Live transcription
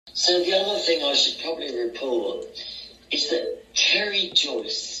So the other thing I should probably report is that Terry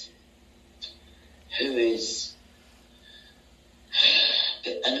Joyce, who is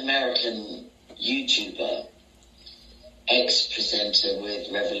an American YouTuber, ex-presenter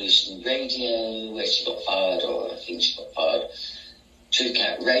with Revolution Radio, where she got fired, or I think she got fired, True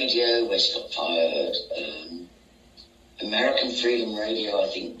Cat Radio, where she got fired, American Freedom Radio, I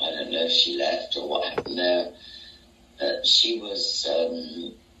don't know if she left or what happened there. She was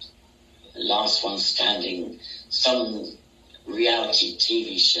last one standing, some reality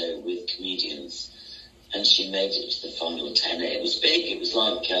TV show with comedians, and she made it to the final 10. It was big. It was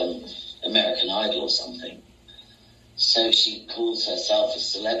like American Idol or something. So she calls herself a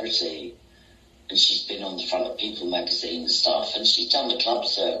celebrity, and she's been on the front of People magazine and stuff, and she's done the club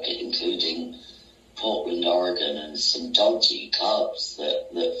circuit, including Portland, Oregon, and some dodgy clubs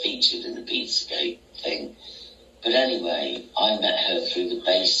that featured in the Pizzagate thing. But anyway, I met her through the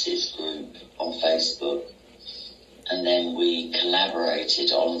Bases group on Facebook, and then we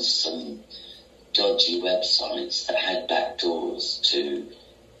collaborated on some dodgy websites that had backdoors to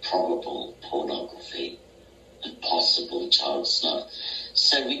probable pornography and possible child snuff.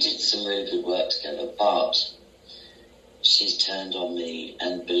 So we did some really good work together, but she's turned on me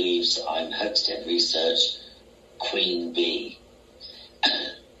and believes I'm Hopstead Research Queen Bee.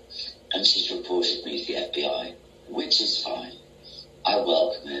 And she's reported me to the FBI, which is fine. I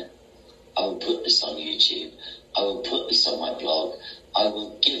welcome it. I will put this on YouTube. I will put this on my blog. I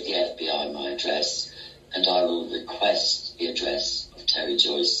will give the FBI my address, and I will request the address of Terry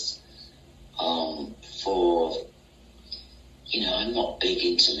Joyce for, I'm not big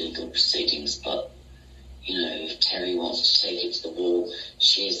into legal proceedings, but, if Terry wants to take it to the wall,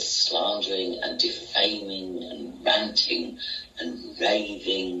 she is slandering and defaming and ranting and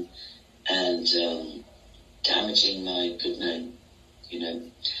raving and damaging my good name,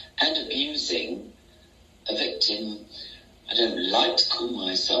 and abusing a victim. I don't like to call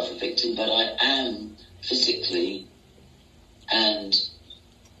myself a victim, but I am physically and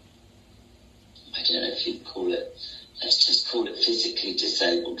I don't know if you'd call it, let's just call it physically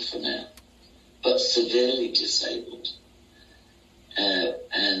disabled for now, but severely disabled.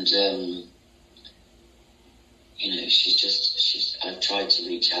 I've tried to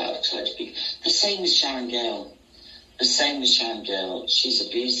reach out, I've tried to be, the same as Sharon Gale. She's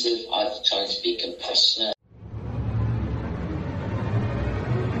abusive. I've tried to be compassionate.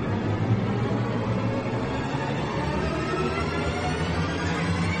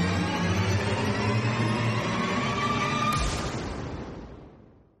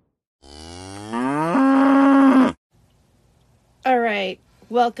 All right,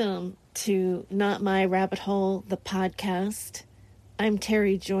 welcome to Not My Rabbit Hole, the podcast. I'm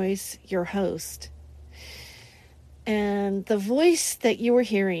Terry Joyce, your host. And the voice that you are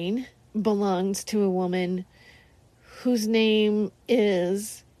hearing belongs to a woman whose name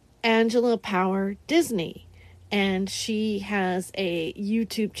is Angela Power Disney. And she has a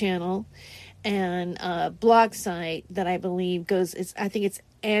YouTube channel and a blog site that I believe I think it's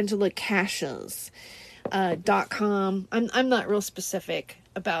AngelaCashes.com. I'm not real specific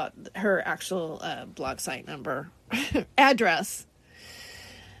about her actual blog site number, address.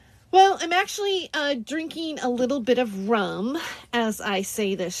 Well, I'm actually drinking a little bit of rum as I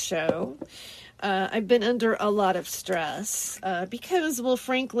say this show. I've been under a lot of stress because, well,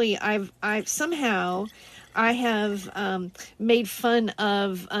 frankly, I have made fun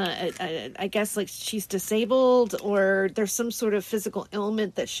of, I guess, like she's disabled or there's some sort of physical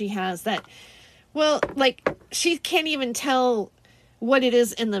ailment that she has that, well, like she can't even tell what it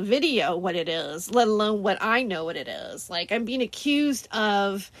is in the video, what it is, let alone what I know what it is. Like I'm being accused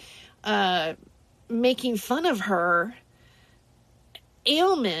of making fun of her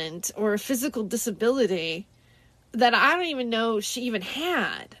ailment or physical disability that I don't even know she even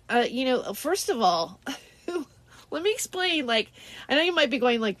had. First of all, let me explain. Like, I know you might be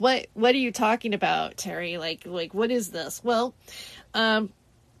going like, what are you talking about, Terry? Like, what is this? Well,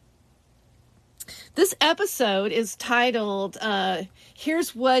 this episode is titled,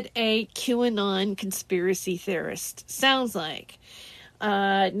 Here's What a QAnon Conspiracy Theorist Sounds Like.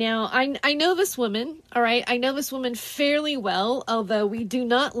 Now, I know this woman, all right? I know this woman fairly well, although we do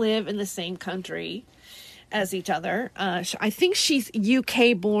not live in the same country as each other. I think she's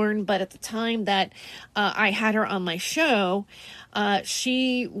UK born, but at the time that I had her on my show,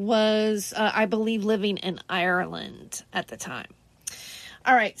 she was, I believe, living in Ireland at the time.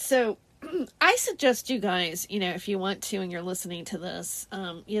 All right, so I suggest you guys, if you want to and you're listening to this,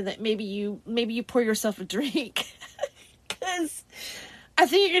 that maybe you pour yourself a drink because I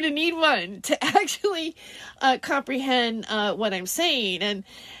think you're going to need one to actually comprehend what I'm saying.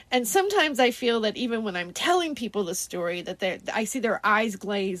 And sometimes I feel that even when I'm telling people the story, that I see their eyes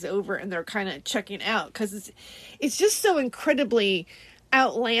glaze over and they're kind of checking out, because it's just so incredibly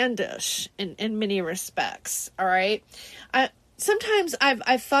outlandish in many respects. All right. Sometimes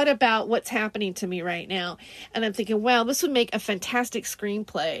I've thought about what's happening to me right now, and I'm thinking, wow, this would make a fantastic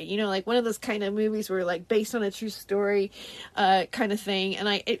screenplay. You know, like one of those kind of movies where like based on a true story, kind of thing.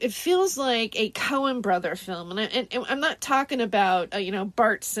 And it feels like a Coen brother film. And I'm not talking about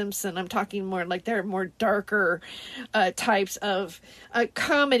Bart Simpson. I'm talking more like they're more darker types of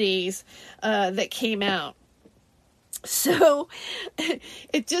comedies that came out. So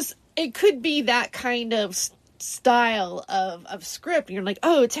it could be that kind of style of script. You're like,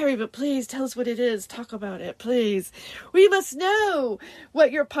 oh, Terry, but please tell us what it is. Talk about it, please. We must know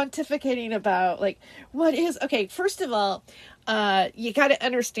what you're pontificating about. Like, what is... Okay, first of all, you got to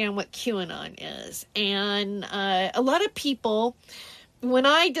understand what QAnon is. And a lot of people... When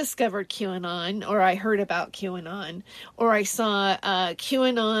I discovered QAnon, or I heard about QAnon, or I saw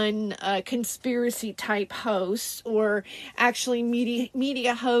QAnon conspiracy type hosts, or actually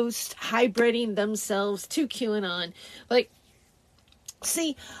media hosts hybriding themselves to QAnon, like,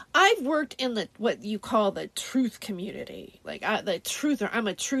 see, I've worked in what you call the truth community, like the truther. I'm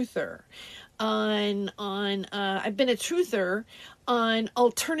a truther. I've been a truther on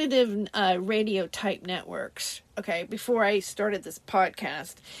alternative radio type networks, okay, before I started this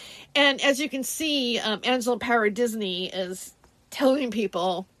podcast. And as you can see, Angela Power Disney is telling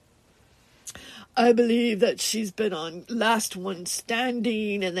people, I believe that she's been on Last One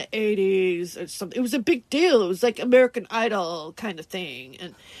Standing in the 80s or something. It was a big deal. It was like American Idol kind of thing.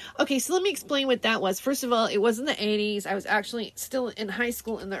 And okay, so let me explain what that was. First of all, it was in the 80s. I was actually still in high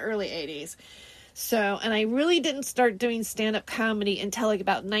school in the early 80s. So, and I really didn't start doing stand-up comedy until like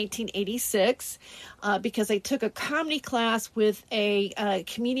about 1986, because I took a comedy class with a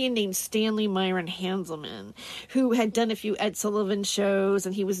comedian named Stanley Myron Hanselman, who had done a few Ed Sullivan shows,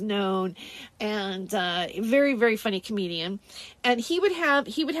 and he was known, and very, very funny comedian. And he would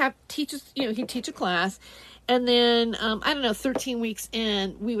teach us, he'd teach a class. And then, 13 weeks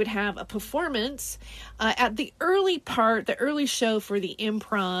in, we would have a performance at the early show for the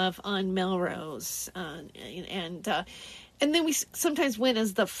Improv on Melrose. And then we sometimes went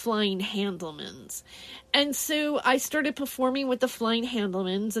as the Flying Handelmans. And so I started performing with the Flying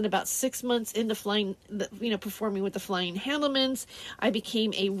Handelmans, and about 6 months into performing with the Flying Handelmans, I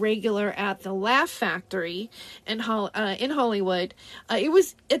became a regular at the Laugh Factory in Hollywood. It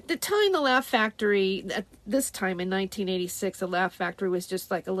was, at the time, the Laugh Factory, at this time in 1986, the Laugh Factory was just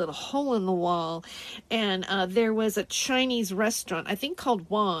like a little hole in the wall. And there was a Chinese restaurant, I think called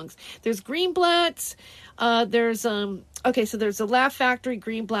Wong's. There's Greenblatt's. There's the Laugh Factory,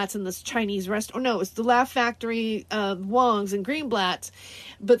 Greenblatt's, and this Chinese restaurant. Oh, no, it's the Laugh Factory, Wong's, and Greenblatt's.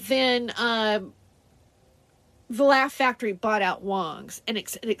 But then the Laugh Factory bought out Wong's, and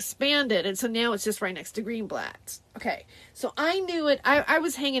it expanded, and so now it's just right next to Greenblatt's. Okay, so I knew it. I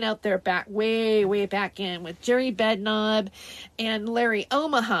was hanging out there way back in with Jerry Bednob and Larry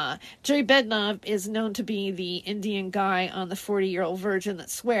Omaha. Jerry Bednob is known to be the Indian guy on the 40-Year-Old Virgin that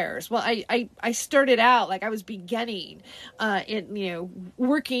swears. Well, I started out like I was beginning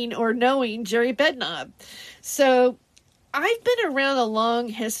working or knowing Jerry Bednob. So I've been around a long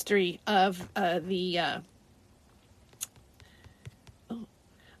history of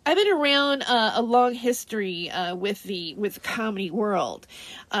I've been around a long history with the comedy world.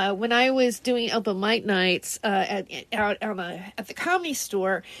 When I was doing open mic nights at the Comedy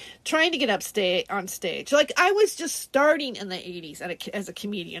Store, trying to get on stage, like I was just starting in the 80s as a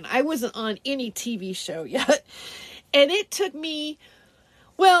comedian. I wasn't on any TV show yet, and it took me.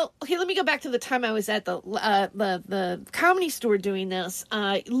 Well, okay, let me go back to the time I was at the Comedy Store doing this.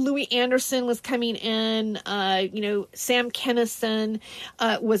 Louis Anderson was coming in. Sam Kinison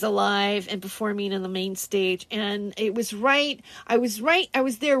was alive and performing on the main stage. And it was I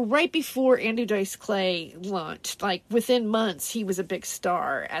was there right before Andrew Dice Clay launched. Like within months, he was a big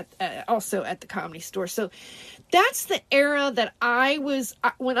star also at the Comedy Store. So that's the era that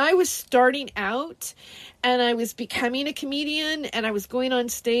when I was starting out and I was becoming a comedian and I was going on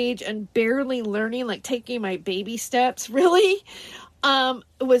stage and barely learning, like taking my baby steps, really, it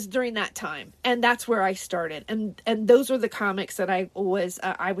was during that time. And that's where I started. And those were the comics that I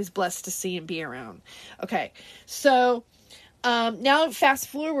was blessed to see and be around. Okay. So, now fast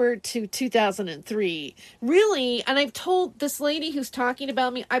forward to 2003, really, and I've told this lady who's talking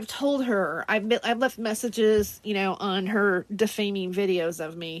about me, I've told her, I've left messages, on her defaming videos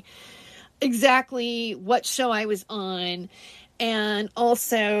of me, exactly what show I was on, and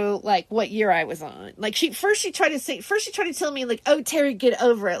also like what year I was on. Like she tried to tell me like, oh, Terry, get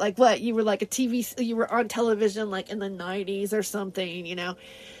over it. Like what, you were like you were on television like in the 90s or something, you know?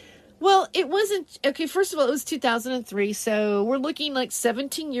 Well, it wasn't, okay, first of all, it was 2003, so we're looking like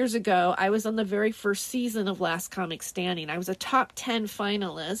 17 years ago. I was on the very first season of Last Comic Standing. I was a top 10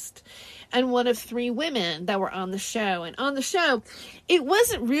 finalist and one of 3 women that were on the show. And on the show, it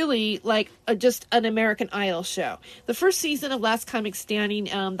wasn't really like just an American Idol show. The first season of Last Comic Standing,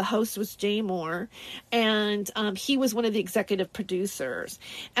 the host was Jay Moore, and he was one of the executive producers.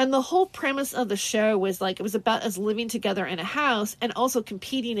 And the whole premise of the show was like, it was about us living together in a house and also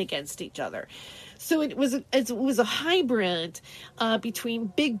competing against each other. So it was a hybrid between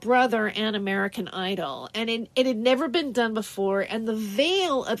Big Brother and American Idol, and it had never been done before. And the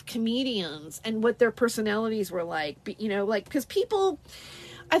veil of comedians and what their personalities were like, you know, like, because people,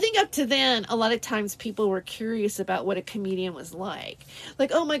 I think up to then, a lot of times people were curious about what a comedian was like.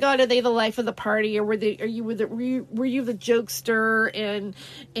 Like, oh my God, are they the life of the party, or were you the jokester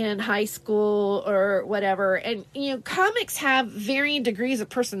in high school or whatever? And you know, comics have varying degrees of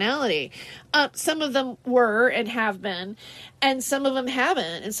personality. Some of them were and have been, and some of them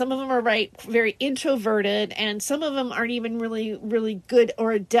haven't, and some of them are very introverted, and some of them aren't even really, really good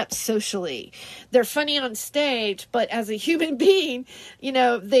or adept socially. They're funny on stage, but as a human being, you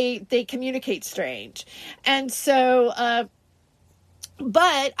know, they communicate strange. And so,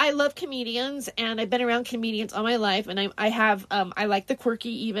 but I love comedians, and I've been around comedians all my life, and I like the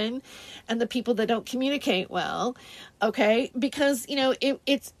quirky even, and the people that don't communicate well, okay, because, you know,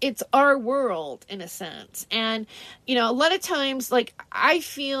 it's our world in a sense. And, you know, a lot of times, like, I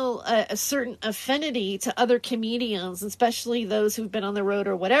feel a certain affinity to other comedians, especially those who've been on the road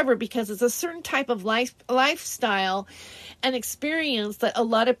or whatever, because it's a certain type of lifestyle and experience that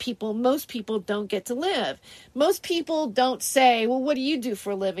most people don't get to live. Most people don't say, well, what do you do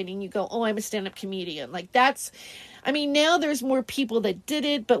for a living? And you go, oh, I'm a stand-up comedian. Like, I mean, now there's more people that did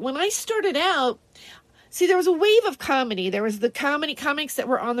it, but when I started out, see, there was a wave of comedy. There was the comics that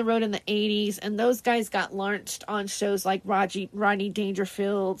were on the road in the 80s, and those guys got launched on shows like Rodney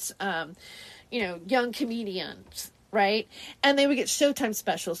Dangerfield's, you know, Young Comedians, right? And they would get Showtime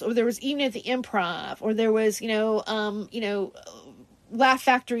specials, or there was Evening at the Improv, or there was, you know, Laugh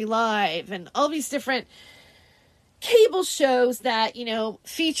Factory Live, and all these different cable shows that, you know,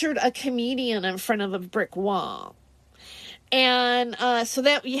 featured a comedian in front of a brick wall. And so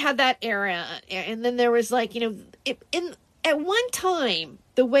that you had that era, and then there was like, you know, at one time,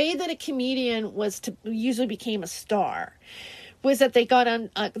 the way that a comedian usually became a star was that they got on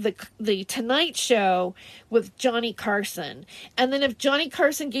the Tonight Show with Johnny Carson. And then if Johnny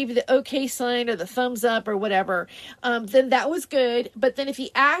Carson gave you the okay sign or the thumbs up or whatever, then that was good. But then if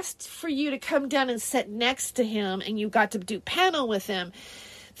he asked for you to come down and sit next to him and you got to do panel with him,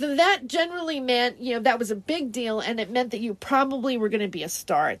 then that generally meant, you know, that was a big deal, and it meant that you probably were going to be a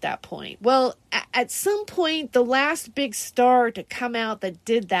star at that point. Well, at some point, the last big star to come out that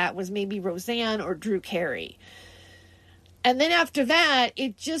did that was maybe Roseanne or Drew Carey. And then after that,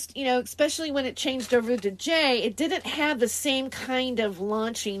 it just, you know, especially when it changed over to Jay, it didn't have the same kind of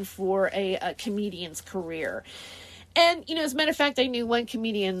launching for a comedian's career. And, you know, as a matter of fact, I knew one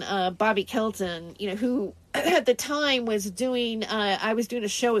comedian, Bobby Kelton, you know, who at the time was doing, I was doing a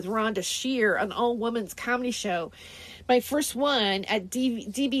show with Rhonda Shear, an all-women's comedy show. My first one at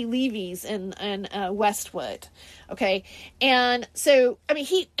DB Levy's in Westwood. Okay. And so, I mean,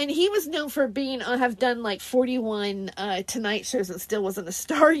 he was known for have done like 41 Tonight shows and still wasn't a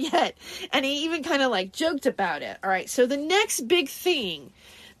star yet. And he even kind of like joked about it. All right. So the next big thing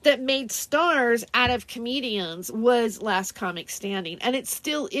that made stars out of comedians was Last Comic Standing. And it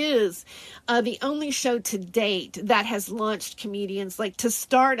still is the only show to date that has launched comedians like to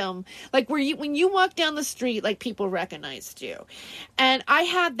stardom, like when you walk down the street, like people recognized you. And I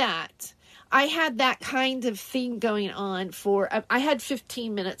had that kind of thing going on I had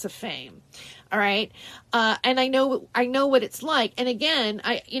 15 minutes of fame. All right. And I know what it's like. And again,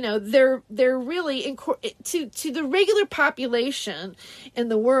 they're really to the regular population in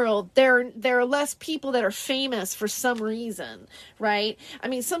the world, there are less people that are famous for some reason, right? I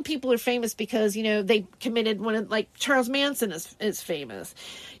mean, some people are famous because, you know, they committed like Charles Manson is famous.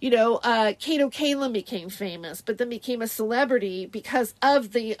 You know, Kato Kaelin became famous, but then became a celebrity because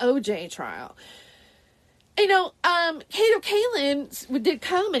of the OJ trial. You know, Kato Kaelin did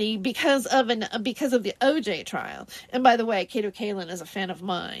comedy because of the OJ trial. And by the way, Kato Kaelin is a fan of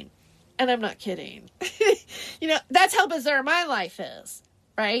mine. And I'm not kidding. You know, that's how bizarre my life is,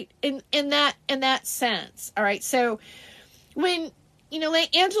 right? In that sense. All right. So when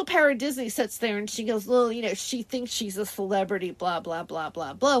like Angela Paradisney sits there and she goes, well, she thinks she's a celebrity, blah, blah, blah,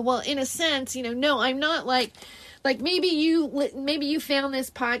 blah, blah. Well, in a sense, no, I'm not like maybe you found this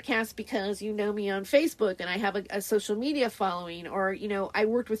podcast because you know me on Facebook and I have a social media following, or, I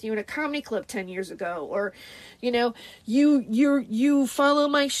worked with you in a comedy club 10 years ago, or, you follow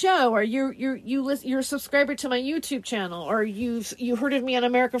my show, or you're a subscriber to my YouTube channel, or you heard of me on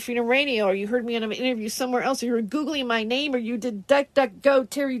American Freedom Radio, or you heard me on an interview somewhere else, or you were Googling my name, or you did DuckDuckGo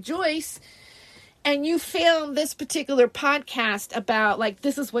Terry Joyce, and you found this particular podcast about, like,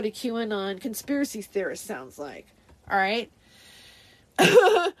 this is what a QAnon conspiracy theorist sounds like. All right?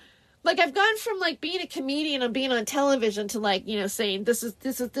 Like, I've gone from, like, being a comedian and being on television to, like, saying this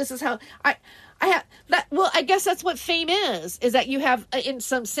is how I have that. Well, I guess that's what fame is that you have, in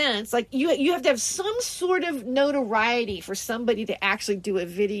some sense, like, you have to have some sort of notoriety for somebody to actually do a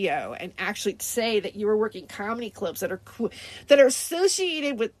video and actually say that you were working comedy clubs that are cool, that are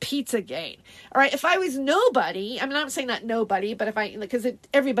associated with Pizzagate. All right. If I was nobody, I'm not saying not nobody, but because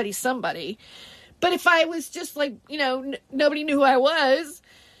everybody's somebody, but if I was just like, nobody knew who I was,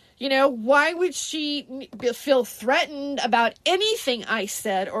 why would she feel threatened about anything I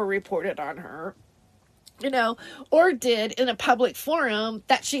said or reported on her, or did in a public forum,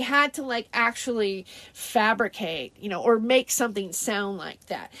 that she had to, like, actually fabricate, or make something sound like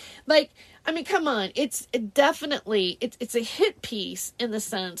that? Like, I mean, come on, it's a hit piece in the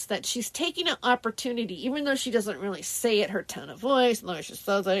sense that she's taking an opportunity, even though she doesn't really say it, her tone of voice, and she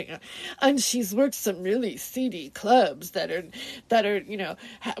says it, and she's worked some really seedy clubs that have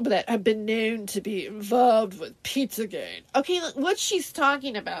been known to be involved with Pizzagate. Okay, look, what she's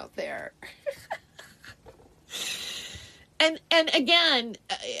talking about there. And again,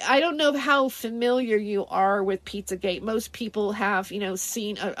 I don't know how familiar you are with Pizzagate. Most people have,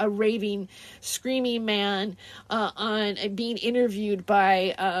 seen a raving, screaming man on being interviewed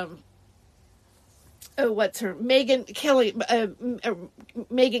by what's her Megyn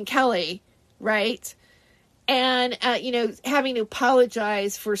Kelly, right? And having to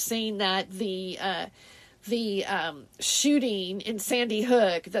apologize for saying that the shooting in Sandy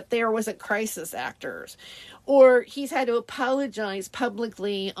Hook, that there wasn't crisis actors. Or he's had to apologize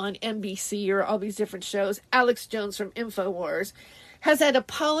publicly on NBC or all these different shows. Alex Jones from InfoWars has had to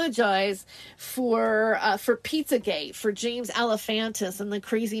apologize for Pizzagate, for James Alefantis and the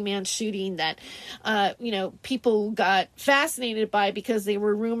crazy man shooting that, people got fascinated by because they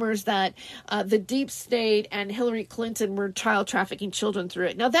were rumors that the deep state and Hillary Clinton were child trafficking children through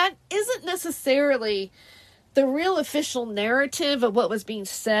it. Now, that isn't necessarily the real official narrative of what was being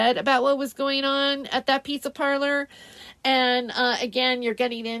said about what was going on at that pizza parlor. And again, you're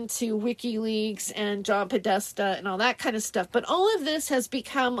getting into WikiLeaks and John Podesta and all that kind of stuff. But all of this has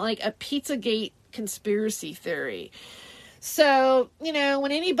become like a Pizzagate conspiracy theory. So,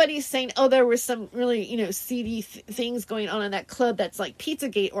 when anybody's saying, oh, there were some really, seedy things going on in that club that's like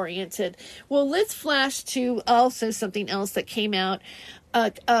Pizzagate oriented, well, let's flash to also something else that came out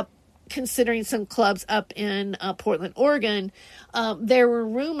considering some clubs up in Portland, Oregon. There were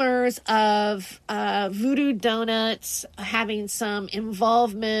rumors of Voodoo Donuts having some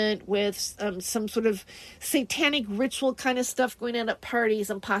involvement with some sort of satanic ritual kind of stuff going on at parties,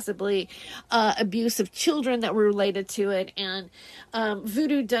 and possibly abuse of children that were related to it. And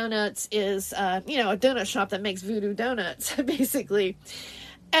Voodoo Donuts is, a donut shop that makes voodoo donuts, basically.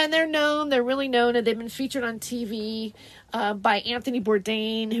 And they're really known, and they've been featured on TV by Anthony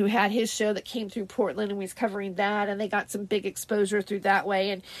Bourdain, who had his show that came through Portland, and was covering that, and they got some big exposure through that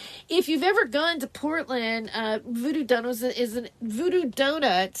way. And if you've ever gone to Portland, Voodoo Donuts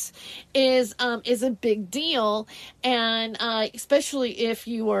is a big deal, and especially if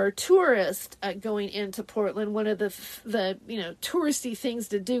you are a tourist going into Portland, one of the touristy things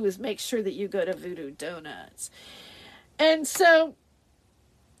to do is make sure that you go to Voodoo Donuts. And so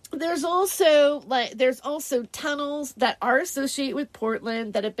there's also tunnels that are associated with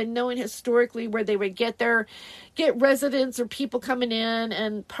Portland that have been known historically, where they would get residents or people coming in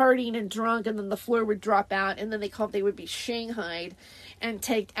and partying and drunk, and then the floor would drop out, and then they would be shanghaied and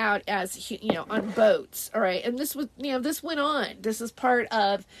taken out as, on boats. All right. And this went on. This is part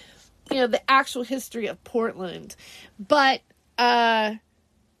of, the actual history of Portland. But then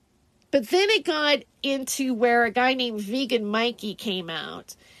it got into where a guy named Vegan Mikey came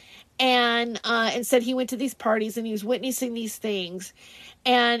out. and said he went to these parties and he was witnessing these things.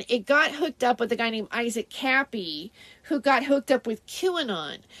 And it got hooked up with a guy named Isaac Cappy, who got hooked up with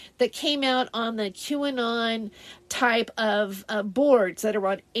QAnon, that came out on the QAnon type of boards that are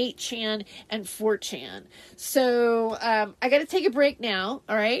on 8chan and 4chan. So I got to take a break now,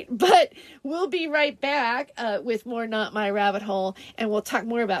 all right? But we'll be right back with more Not My Rabbit Hole, and we'll talk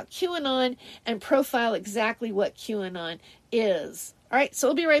more about QAnon and profile exactly what QAnon is. All right, so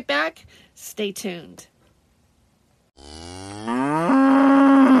we'll be right back. Stay tuned.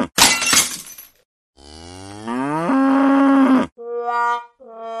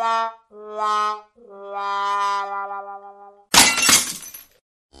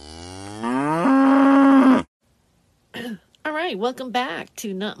 All right, welcome back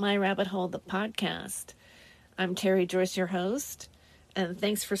to Not My Rabbit Hole, the podcast. I'm Terry Joyce, your host, and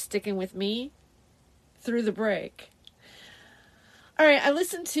thanks for sticking with me through the break. All right, I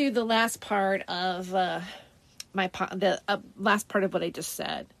listened to the last part of last part of what I just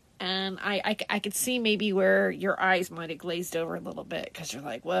said, and I could see maybe where your eyes might have glazed over a little bit, because you're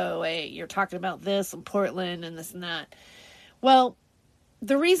like, whoa, wait, you're talking about this in Portland and this and that. Well,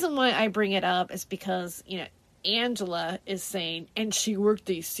 the reason why I bring it up is because, Angela is saying, and she worked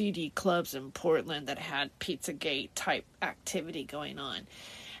these CD clubs in Portland that had Pizzagate type activity going on.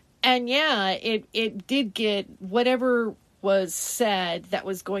 And yeah, it did get whatever was said that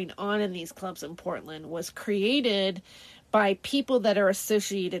was going on in these clubs in Portland was created by people that are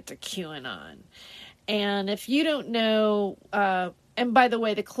associated to QAnon. And if you don't know, and by the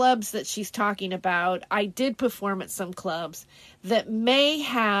way, the clubs that she's talking about, I did perform at some clubs that may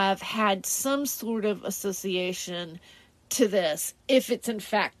have had some sort of association to this, if it's in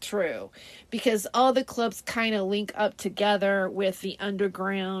fact true, because all the clubs kind of link up together with the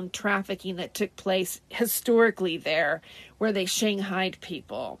underground trafficking that took place historically there, where they shanghaied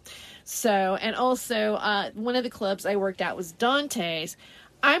people. So, and also one of the clubs I worked at was Dante's.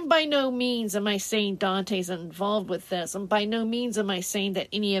 I'm by no means am I saying Dante's involved with this, and by no means am I saying that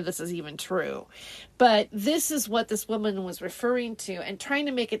any of this is even true. But this is what this woman was referring to and trying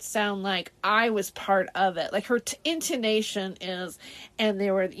to make it sound like I was part of it. Like her intonation is, and they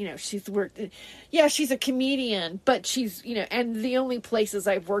were, she's worked, yeah, she's a comedian, but she's, and the only places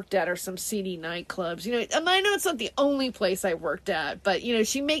I've worked at are some seedy nightclubs, and I know it's not the only place I worked at, but,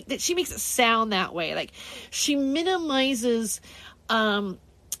 she makes it sound that way. Like she minimizes,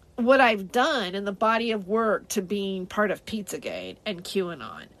 what I've done in the body of work to being part of Pizzagate and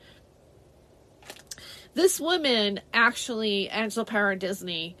QAnon. This woman, actually, Angela Power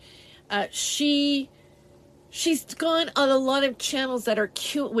Disney, she's gone on a lot of channels that are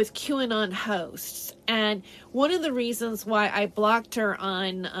with QAnon hosts. And one of the reasons why I blocked her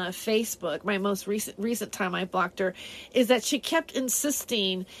on Facebook, my most recent time I blocked her, is that she kept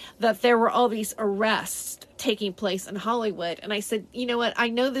insisting that there were all these arrests taking place in Hollywood. And I said, you know what? I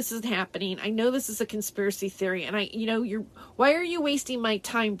know this is happening. I know this is a conspiracy theory. And why are you wasting my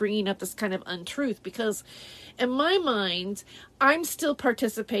time bringing up this kind of untruth? Because in my mind, I'm still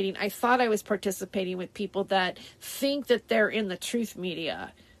participating. I thought I was participating with people that think that they're in the truth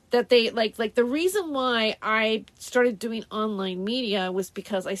media. That they like the reason why I started doing online media was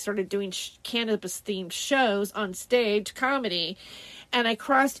because I started doing cannabis themed shows on stage, comedy, and I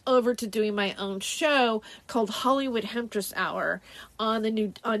crossed over to doing my own show called Hollywood Hemptress Hour on the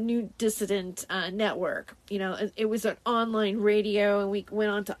New Dissident network. It was an online radio, and we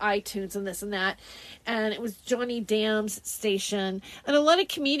went on to iTunes and this and that, and it was Johnny Dam's station, and a lot of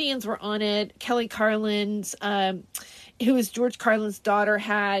comedians were on it. Kelly Carlin's, who is George Carlin's daughter,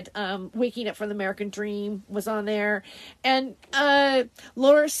 had Waking Up from the American Dream was on there. And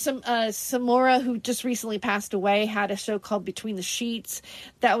Laura Samora, who just recently passed away, had a show called Between the Sheets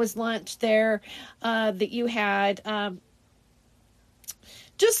that was launched there. That you had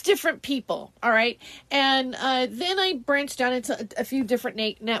just different people, all right? And then I branched out into a few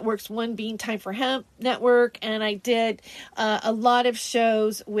different networks, one being Time for Hemp Network, and I did a lot of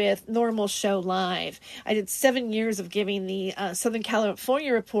shows with Normal Show Live. I did 7 years of giving the Southern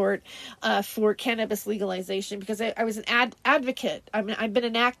California report for cannabis legalization because I was an advocate. I've been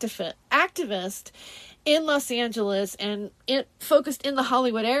an activist in Los Angeles and focused in the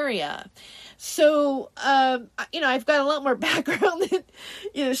Hollywood area. So, I've got a lot more background than,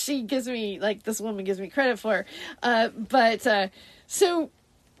 this woman gives me credit for. So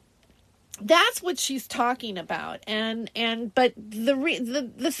that's what she's talking about. But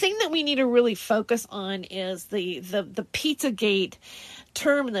the thing that we need to really focus on is the Pizzagate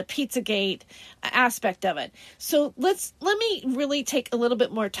term and the Pizzagate aspect of it. So let me really take a little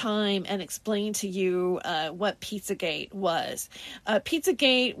bit more time and explain to you what Pizzagate was.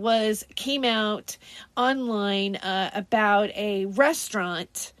 Pizzagate came out online about a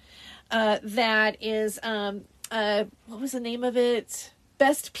restaurant that is what was the name of it?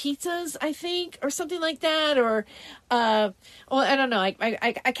 Best Pizzas, I think, or something like that, or well, I don't know. I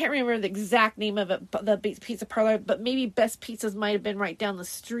can't remember the exact name of it, the pizza parlor, but maybe Best Pizzas might have been right down the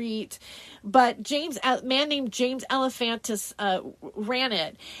street. But a man named James Alefantis ran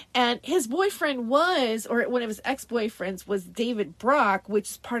it, and his boyfriend or one of his ex-boyfriends was David Brock, which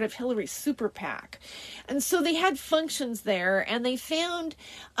is part of Hillary's super PAC. And so they had functions there, and they found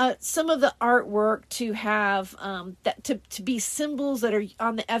some of the artwork to have to be symbols that are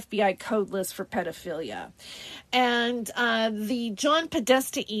on the FBI code list for pedophilia. And the John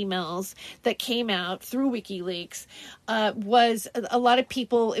Podesta emails that came out through WikiLeaks was a lot of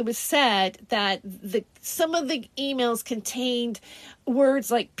people. It was said that some of the emails contained words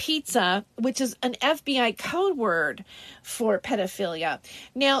like pizza, which is an FBI code word for pedophilia.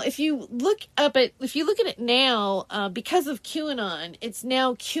 Now, if you look at it now, because of QAnon, it's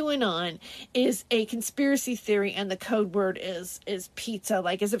now QAnon is a conspiracy theory, and the code word is pizza,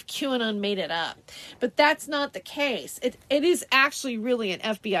 like as if QAnon made it up. But that's not the case. It is actually really an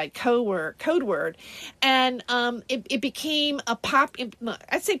FBI code word, and it became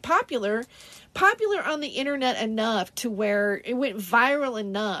I'd say popular on the internet enough to where it went viral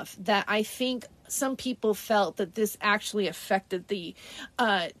enough that I think some people felt that this actually affected the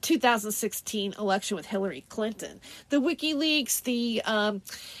 2016 election with Hillary Clinton. The WikiLeaks, the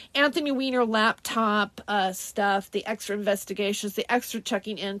Anthony Weiner laptop stuff, the extra investigations, the extra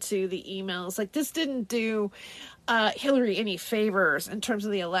checking into the emails, like this didn't do Hillary any favors in terms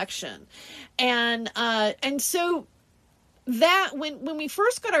of the election. And so that when we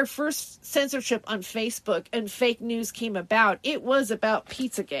first got our first censorship on Facebook and fake news came about, it was about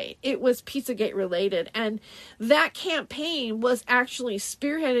Pizzagate. It was Pizzagate related. And that campaign was actually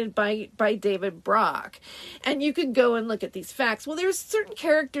spearheaded by David Brock. And you could go and look at these facts. Well, there's certain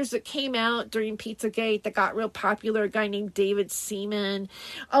characters that came out during Pizzagate that got real popular. A guy named David Seaman.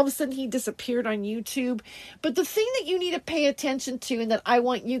 All of a sudden he disappeared on YouTube. But the thing that you need to pay attention to, and that I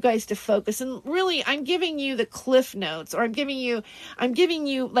want you guys to focus, and really I'm giving you the cliff notes, or I'm giving you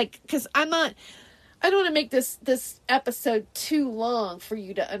like, because I don't want to make this episode too long for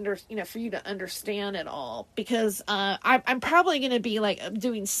you to understand it all, because I'm probably going to be like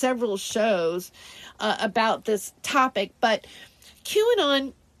doing several shows about this topic. But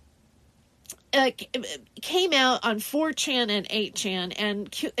QAnon came out on 4chan and 8chan,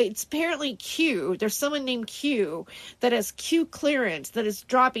 and it's apparently Q. There's someone named Q that has Q clearance that is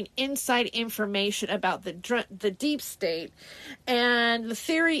dropping inside information about the deep state. And the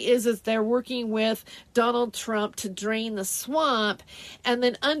theory is they're working with Donald Trump to drain the swamp. And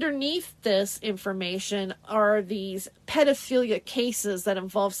then underneath this information are these pedophilia cases that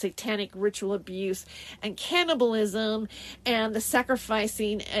involve satanic ritual abuse and cannibalism and the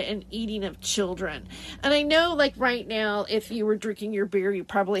sacrificing and eating of children. And I know, like, right now, if you were drinking your beer, you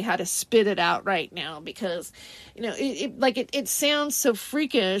probably had to spit it out right now, because, you know, it sounds so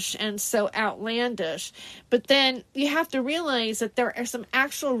freakish and so outlandish. But then you have to realize that there are some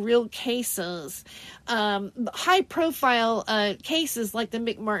actual real cases, high profile cases, like the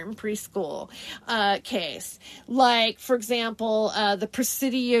McMartin preschool case, like, for example, the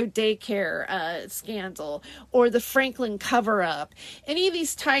Presidio daycare scandal, or the Franklin cover-up. Any of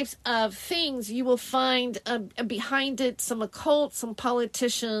these types of things, you will find behind it some occult, some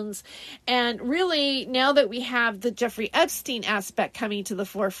politicians. And really, now that we have the Jeffrey Epstein aspect coming to the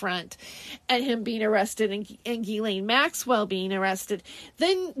forefront, and him being arrested, and Ghislaine Maxwell being arrested,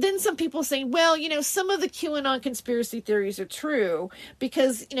 then some people saying, well, you know, some of the QAnon conspiracy theories are true,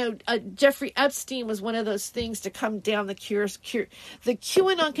 because, you know, Jeffrey Epstein was one of those things to come down the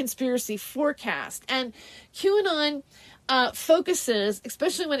QAnon conspiracy forecast. And QAnon focuses,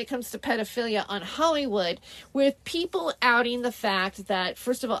 especially when it comes to pedophilia, on Hollywood, with people outing the fact that,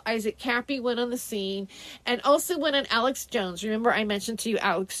 first of all, Isaac Cappy went on the scene, and also went on Alex Jones. Remember, I mentioned to you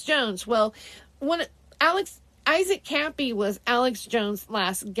Alex Jones. Well, Isaac Cappy was Alex Jones'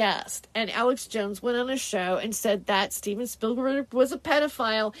 last guest, and Alex Jones went on a show and said that Steven Spielberg was a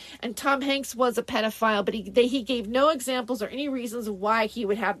pedophile and Tom Hanks was a pedophile, but he gave no examples or any reasons of why he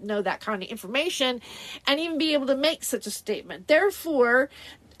would know that kind of information and even be able to make such a statement. Therefore,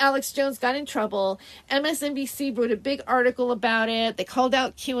 Alex Jones got in trouble. MSNBC wrote a big article about it. They called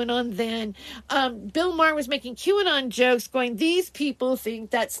out QAnon then. Bill Maher was making QAnon jokes, going, these people think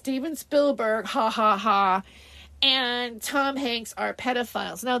that Steven Spielberg, ha ha ha. and Tom Hanks are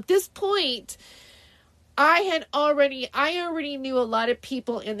pedophiles. Now, at this point, I already knew a lot of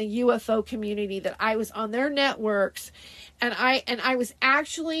people in the UFO community, that I was on their networks, and I was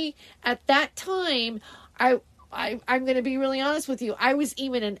actually, at that time, I'm going to be really honest with you, I was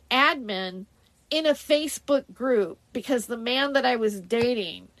even an admin in a Facebook group, because the man that I was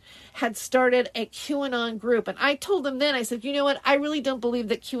dating had started a QAnon group. And I told him then, I said, you know what? I really don't believe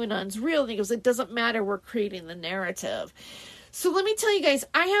that QAnon's real. And he goes, it doesn't matter. We're creating the narrative. So let me tell you guys,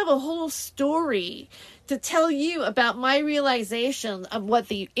 I have a whole story to tell you about my realization of what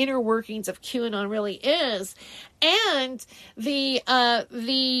the inner workings of QAnon really is. And the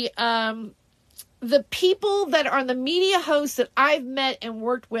people that are the media hosts that I've met and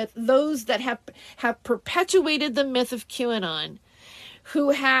worked with, those that have perpetuated the myth of QAnon,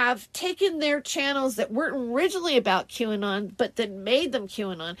 who have taken their channels that weren't originally about QAnon, but that made them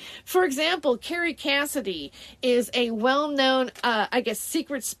QAnon. For example, Carrie Cassidy is a well-known,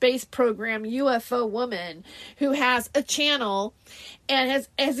 secret space program UFO woman who has a channel and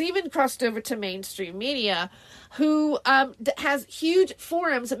has even crossed over to mainstream media, who has huge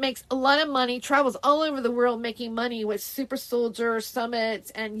forums, that makes a lot of money, travels all over the world making money with super soldier summits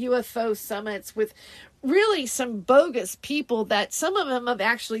and UFO summits with really some bogus people that some of them have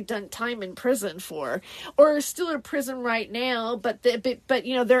actually done time in prison for, or are still in prison right now, but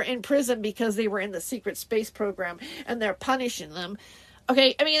they're in prison because they were in the secret space program and they're punishing them.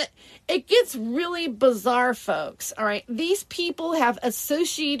 Okay, I mean, it gets really bizarre, folks, all right? These people have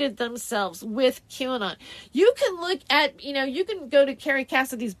associated themselves with QAnon. You can look at, you can go to Carrie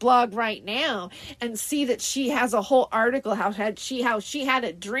Cassidy's blog right now and see that she has a whole article how she had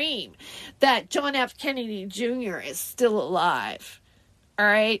a dream that John F. Kennedy Jr. is still alive, all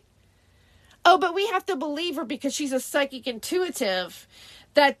right? Oh, but we have to believe her because she's a psychic intuitive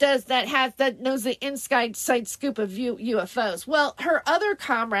that knows the inside scoop of UFOs. Well, her other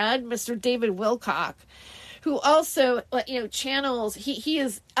comrade, Mr. David Wilcock, who also, channels, he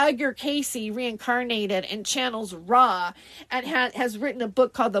is Edgar Casey reincarnated and channels Ra, and has written a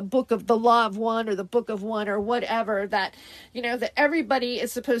book called the Book of the Law of One, or the Book of One, or whatever, that, that everybody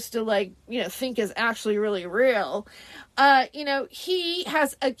is supposed to think is actually really real. He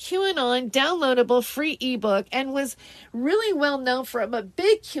has a QAnon downloadable free ebook and was really well known for a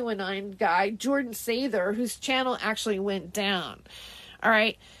big QAnon guy, Jordan Sather, whose channel actually went down. All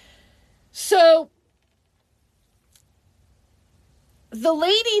right. So the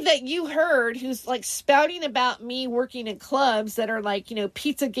lady that you heard who's spouting about me working in clubs that are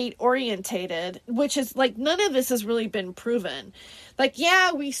Pizzagate orientated, which is none of this has really been proven.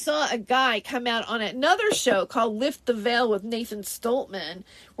 Yeah, we saw a guy come out on another show called Lift the Veil with Nathan Stoltman,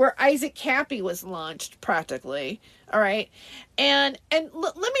 where Isaac Cappy was launched practically. All right. And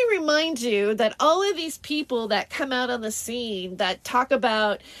let me remind you that all of these people that come out on the scene that talk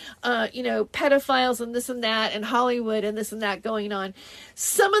about, pedophiles and this and that and Hollywood and this and that going on,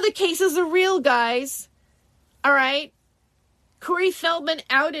 some of the cases are real, guys. All right. Corey Feldman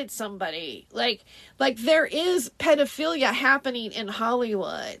outed somebody. There is pedophilia happening in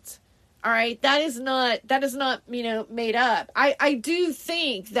Hollywood. All right. That is not, made up. I do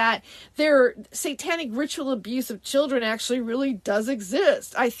think that their satanic ritual abuse of children actually really does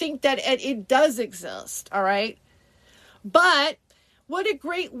exist. I think that it does exist. All right. But what a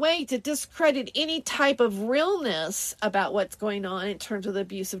great way to discredit any type of realness about what's going on in terms of the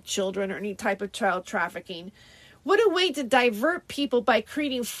abuse of children or any type of child trafficking. What a way to divert people by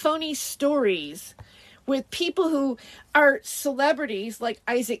creating phony stories with people who are celebrities, like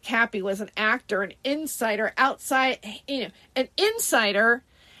Isaac Cappy was an actor, an insider outside, an insider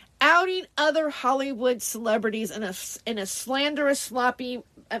outing other Hollywood celebrities in a slanderous, sloppy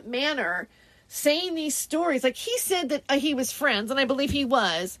manner, saying these stories. He said that he was friends, and I believe he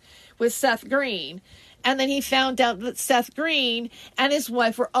was, with Seth Green. And then he found out that Seth Green and his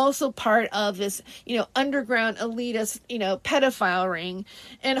wife were also part of this, underground elitist, pedophile ring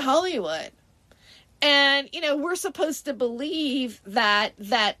in Hollywood. And, we're supposed to believe that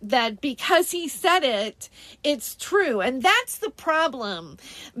because he said it, it's true. And that's the problem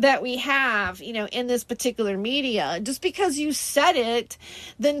that we have, in this particular media. Just because you said it,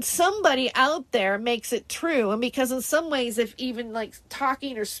 then somebody out there makes it true. And because in some ways, if even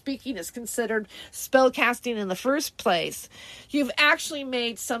talking or speaking is considered spellcasting in the first place, you've actually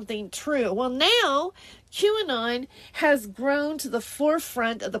made something true. Well, now QAnon has grown to the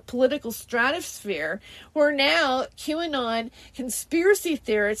forefront of the political stratosphere, where now QAnon conspiracy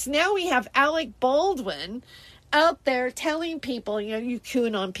theorists, now we have Alec Baldwin out there telling people, you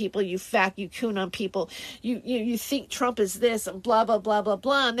QAnon people, you QAnon people, you think Trump is this and blah, blah, blah, blah,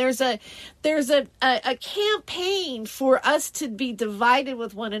 blah. And there's a campaign for us to be divided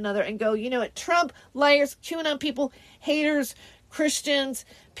with one another and go, Trump, liars, QAnon people, haters, Christians,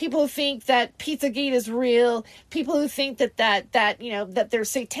 people who think that Pizzagate is real, people who think that there's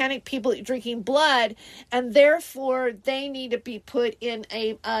satanic people drinking blood, and therefore they need to be put in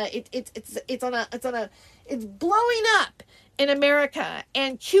a it's blowing up in America.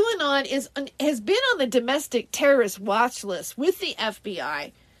 And QAnon has been on the domestic terrorist watch list with the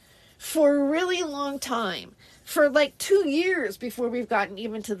FBI for a really long time. For like 2 years before we've gotten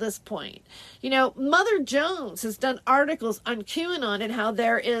even to this point. Mother Jones has done articles on QAnon and how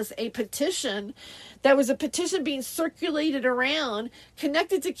there is a petition. There was a petition being circulated around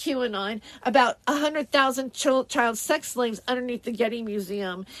connected to QAnon about 100,000 child sex slaves underneath the Getty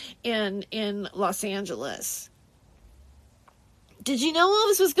Museum in Los Angeles. Did you know all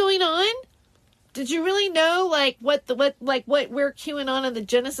this was going on? Did you really know where QAnon and the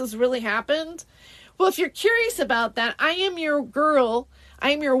Genesis really happened? Well, if you're curious about that, I am your girl,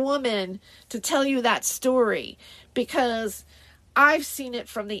 I am your woman to tell you that story, because I've seen it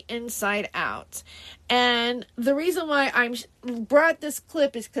from the inside out. And the reason why I brought this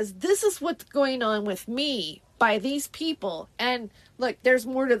clip is because this is what's going on with me by these people. And look, there's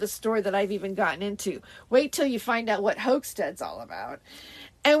more to the story that I've even gotten into. Wait till you find out what Hoaxstead's all about.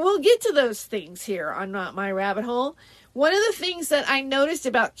 And we'll get to those things here on Not My Rabbit Hole. One of the things that I noticed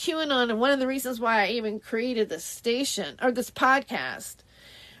about QAnon, and one of the reasons why I even created this station, or this podcast,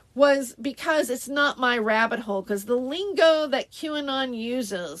 was because it's not my rabbit hole. Because the lingo that QAnon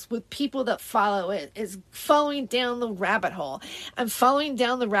uses with people that follow it is following down the rabbit hole. And following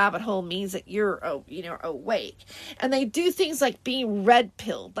down the rabbit hole means that you're, awake. And they do things like being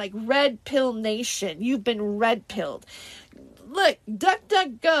red-pilled, like Red Pill Nation. You've been red-pilled. Look,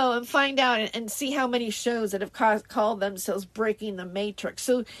 DuckDuckGo and find out and see how many shows that have called themselves Breaking the Matrix.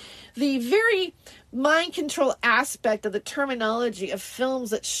 So the very mind control aspect of the terminology of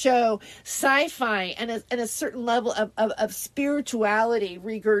films that show sci-fi and a certain level of spirituality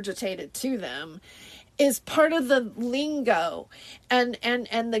regurgitated to them is part of the lingo and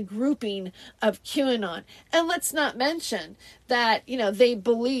the grouping of QAnon. And let's not mention that, they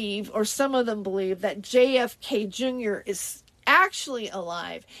believe, or some of them believe, that JFK Jr. is actually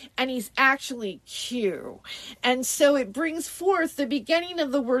alive and he's actually Q. And so it brings forth the beginning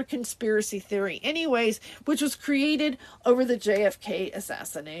of the word conspiracy theory anyways, which was created over the JFK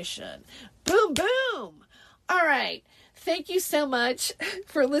assassination. Boom, boom. All right. Thank you so much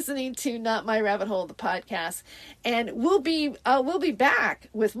for listening to Not My Rabbit Hole, the podcast. And we'll be back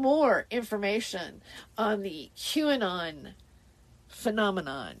with more information on the QAnon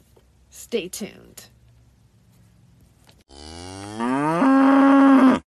phenomenon. Stay tuned.